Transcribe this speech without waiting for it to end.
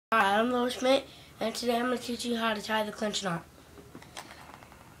Hi, I'm Lois Schmidt, and today I'm going to teach you how to tie the clinch knot.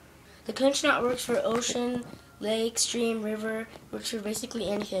 The clinch knot works for ocean, lake, stream, river, works for basically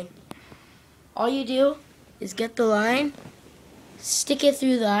anything. All you do is get the line, stick it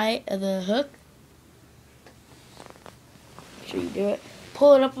through the eye of the hook. Make sure you do it.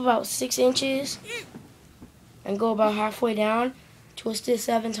 Pull it up about 6 inches and go about halfway down. Twist it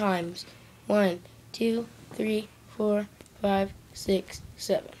 7 times. 1, 2, 3, 4, 5, 6,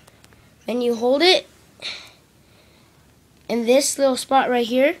 7. Then you hold it in this little spot right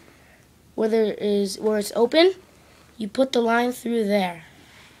here where it's open. You put the line through there.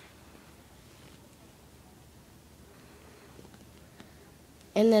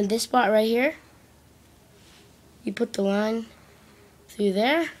 And then this spot right here, you put the line through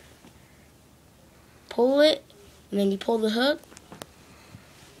there, pull it, and then you pull the hook,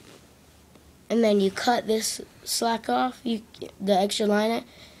 and then you cut this slack off, the extra line,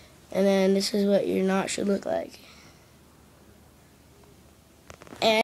 and then this is what your knot should look like.